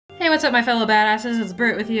Hey, what's up, my fellow badasses? It's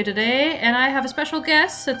Britt with you today, and I have a special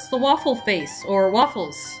guest. It's the Waffle Face, or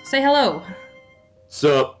Waffles. Say hello.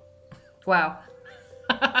 Sup? Wow.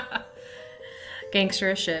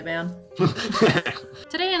 Gangster as shit, man.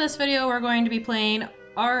 Today in this video, we're going to be playing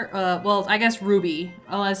well, I guess RWBY,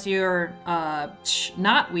 unless you're,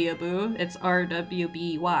 not weeaboo. It's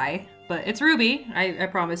RWBY. But it's RWBY, I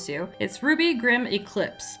promise you. It's RWBY Grimm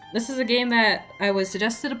Eclipse. This is a game that I was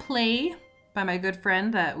suggested to play by my good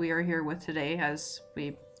friend that we are here with today, as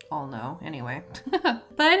we all know, anyway. But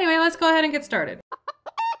anyway, let's go ahead and get started.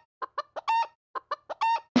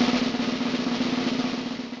 Oh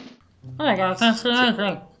my god, that's another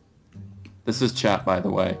thing. This is chat, by the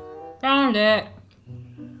way. Found it.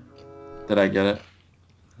 Did I get it?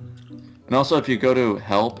 And also, if you go to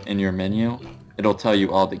help in your menu, it'll tell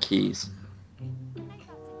you all the keys.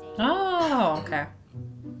 Oh, okay.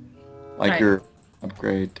 Like Right. your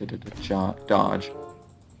upgrade, dodge.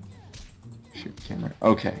 Shoot camera.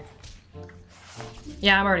 Okay.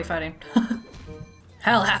 Yeah, I'm already fighting.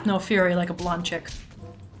 Hell hath no fury like a blonde chick.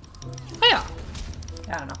 Oh yeah.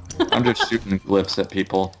 I don't know. I'm just shooting glyphs at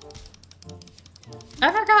people.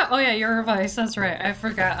 I forgot. Oh yeah, you're Vice. That's right. I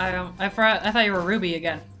forgot. I forgot. I thought you were RWBY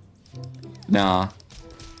again. Nah.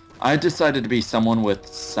 I decided to be someone with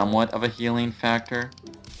somewhat of a healing factor.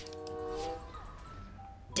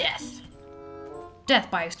 Death. Death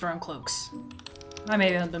by Stormcloaks. I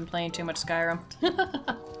may have been playing too much Skyrim.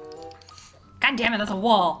 God damn it, that's a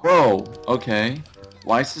wall. Whoa, okay.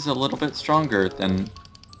 Weiss is a little bit stronger than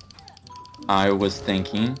I was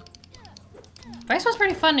thinking. Vice was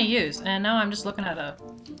pretty fun to use, and now I'm just looking at a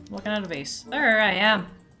vase. There I am.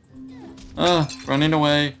 Running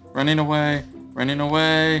away, running away, running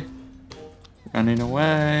away, running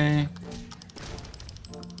away.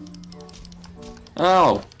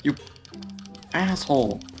 Oh, you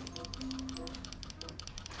asshole.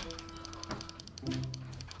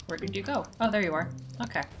 Where did you go? Oh, there you are.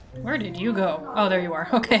 Okay. Where did you go? Oh, there you are.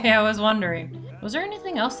 Okay, I was wondering. Was there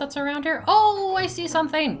anything else that's around here? Oh, I see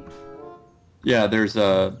something. Yeah, there's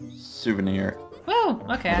a souvenir. Woo!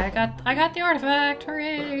 Okay, I got the artifact.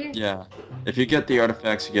 Hooray! Yeah. If you get the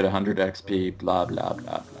artifacts, you get 100 XP, blah, blah,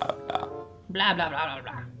 blah, blah, blah. Blah, blah, blah, blah,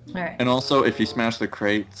 blah. Alright. And also, if you smash the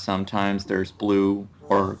crate, sometimes there's blue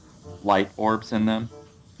or light orbs in them.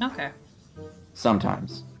 Okay.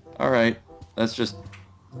 Sometimes. Alright, let's just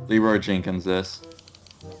Leroy Jenkins this.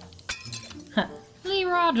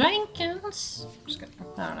 Leroy Jenkins! Just kidding.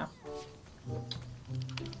 I don't know.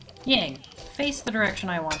 Yang, face the direction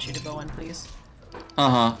I want you to go in, please.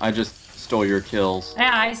 Uh-huh, I just stole your kills.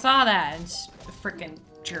 Yeah, I saw that. It's a frickin'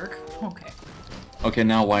 jerk. Okay. Okay,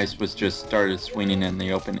 now Weiss was just started swinging in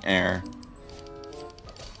the open air.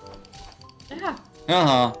 Yeah.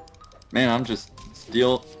 Uh-huh. Man, I'm just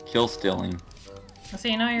kill stealing.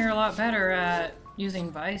 See, now you're a lot better at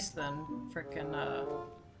using Vice than frickin'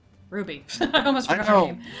 RWBY. I almost forgot her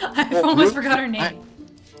name. I almost forgot her name.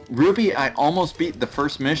 RWBY, I almost beat the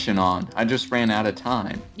first mission on. I just ran out of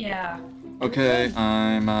time. Yeah. Okay,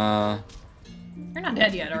 I'm, You're not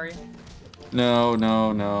dead yet, are you? No,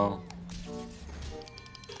 no, no.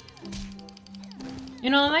 You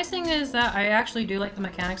know, the nice thing is that I actually do like the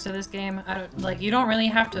mechanics of this game. You don't really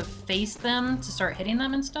have to face them to start hitting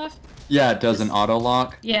them and stuff. Yeah, it does an auto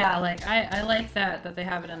lock. Yeah, like, I like that they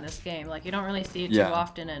have it in this game. Like, you don't really see it too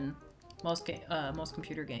often in most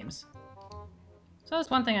computer games. So that's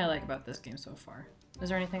one thing I like about this game so far. Is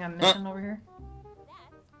there anything I'm missing over here?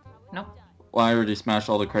 Nope. Well, I already smashed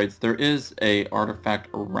all the crates. There is a artifact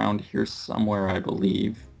around here somewhere, I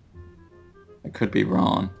believe. I could be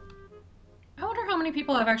wrong. I wonder how many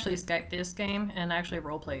people have actually Skyped this game and actually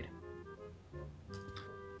roleplayed.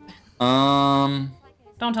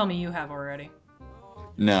 Don't tell me you have already.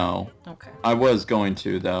 No. Okay. I was going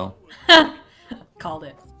to, though. Called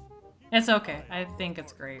it. It's okay. I think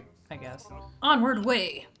it's great, I guess. Onward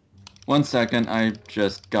way! 1 second, I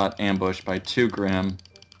just got ambushed by 2 Grimm.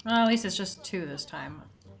 Well, at least it's just 2 this time.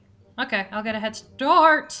 Okay, I'll get a head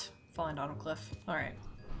start! Falling down a cliff. Alright.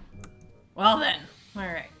 Well then.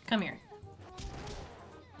 Alright, come here.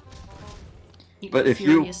 But if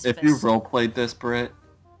you roleplayed this, Britt,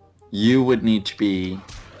 you would need to be,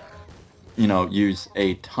 you know, use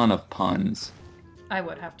a ton of puns. I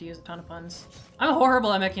would have to use a ton of puns. I'm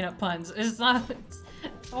horrible at making up puns. It's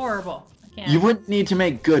horrible. I can't. You wouldn't need to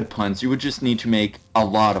make good puns, you would just need to make a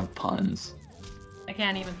lot of puns. I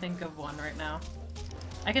can't even think of one right now.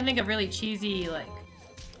 I can think of really cheesy, like,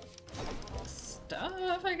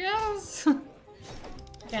 stuff, I guess?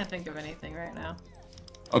 I can't think of anything right now.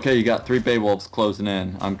 Okay, you got 3 Beowulfs closing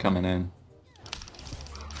in. I'm coming in.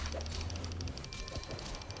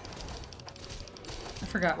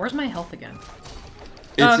 forgot. Where's my health again?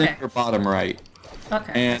 It's in your bottom right.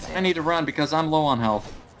 Okay. And I need to run because I'm low on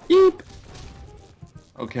health. Eep.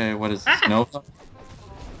 Okay, what is this? Nova?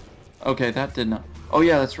 Okay, that did not... Oh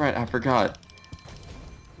yeah, that's right. I forgot.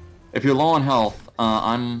 If you're low on health,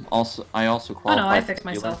 I also qualify. Oh no, I fixed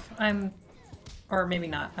myself. Or maybe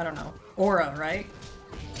not. I don't know. Aura, right?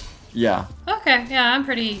 Yeah. Okay, yeah, I'm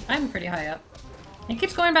pretty high up. It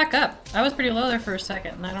keeps going back up. I was pretty low there for a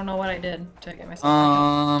second, and I don't know what I did to get myself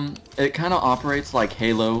back up. It kind of operates like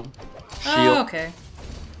Halo Shield. Oh, okay.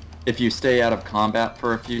 If you stay out of combat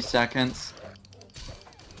for a few seconds,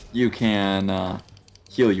 you can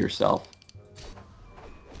heal yourself.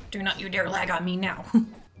 Do not you dare lag on me now.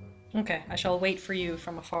 Okay, I shall wait for you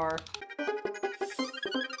from afar.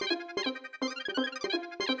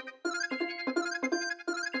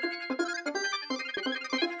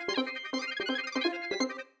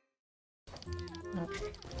 Okay,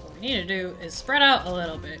 what we need to do is spread out a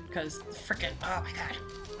little bit, because frickin', oh my god.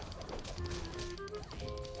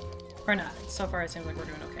 Or not. So far it seems like we're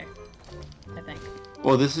doing okay. I think.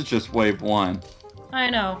 Well, this is just wave 1. I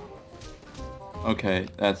know. Okay,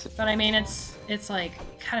 that's... But I mean, it's like,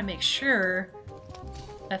 gotta make sure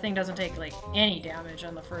that thing doesn't take, like, any damage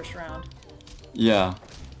on the first round. Yeah.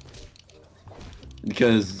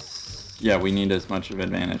 Because, yeah, we need as much of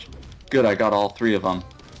advantage. Good, I got all 3 of them.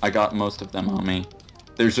 I got most of them on me.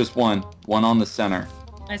 There's just one on the center.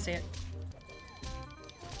 I see it.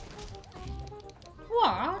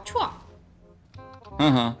 Wah, chua.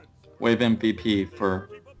 Wave MVP for...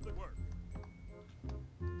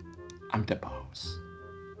 I'm the boss.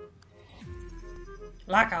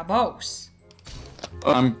 Like a boss.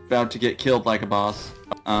 Oh, I'm about to get killed like a boss.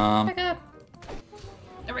 Back up.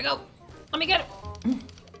 There we go. Let me get it.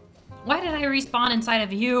 Why did I respawn inside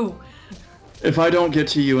of you? If I don't get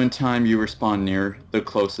to you in time, you respawn near the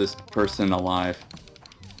closest person alive.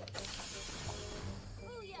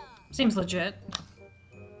 Seems legit.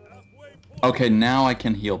 Okay, now I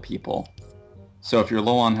can heal people. So if you're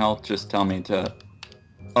low on health, just tell me to...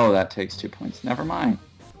 Oh, that takes 2 points. Never mind.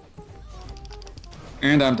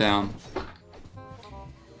 And I'm down.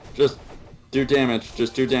 Just do damage.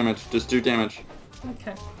 Just do damage. Just do damage.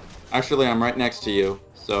 Okay. Actually, I'm right next to you.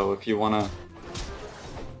 So if you wanna...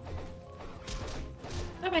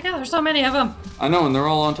 Oh my god, there's so many of them. I know, and they're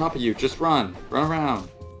all on top of you. Just run. Run around.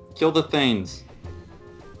 Kill the things.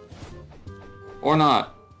 Or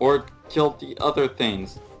not. Or kill the other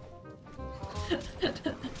things.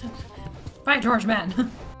 Bye, George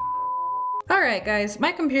man. Alright guys,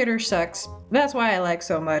 my computer sucks. That's why I like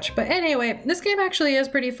so much. But anyway, this game actually is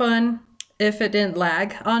pretty fun if it didn't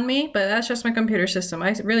lag on me, but that's just my computer system.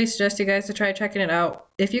 I really suggest you guys to try checking it out.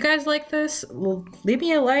 If you guys like this, leave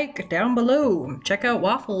me a like down below. Check out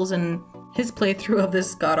Waffles and his playthrough of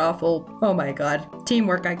this god-awful, oh my god,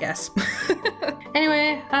 teamwork I guess.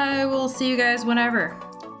 Anyway, I will see you guys whenever.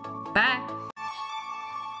 Bye.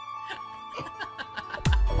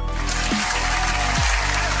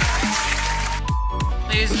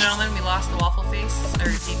 Ladies and gentlemen, we lost the waffle face. I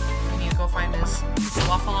repeat, we need to go find his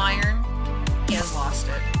waffle iron. He has lost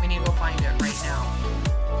it. We need to go find it right now.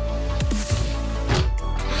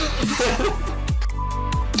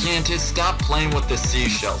 Cantus, stop playing with the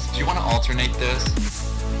seashells. Do you want to alternate this?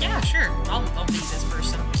 Yeah, sure. I'll be this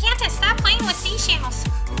person. Cantus, stop playing with seashells.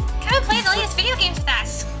 Come and play the latest video games with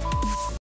us.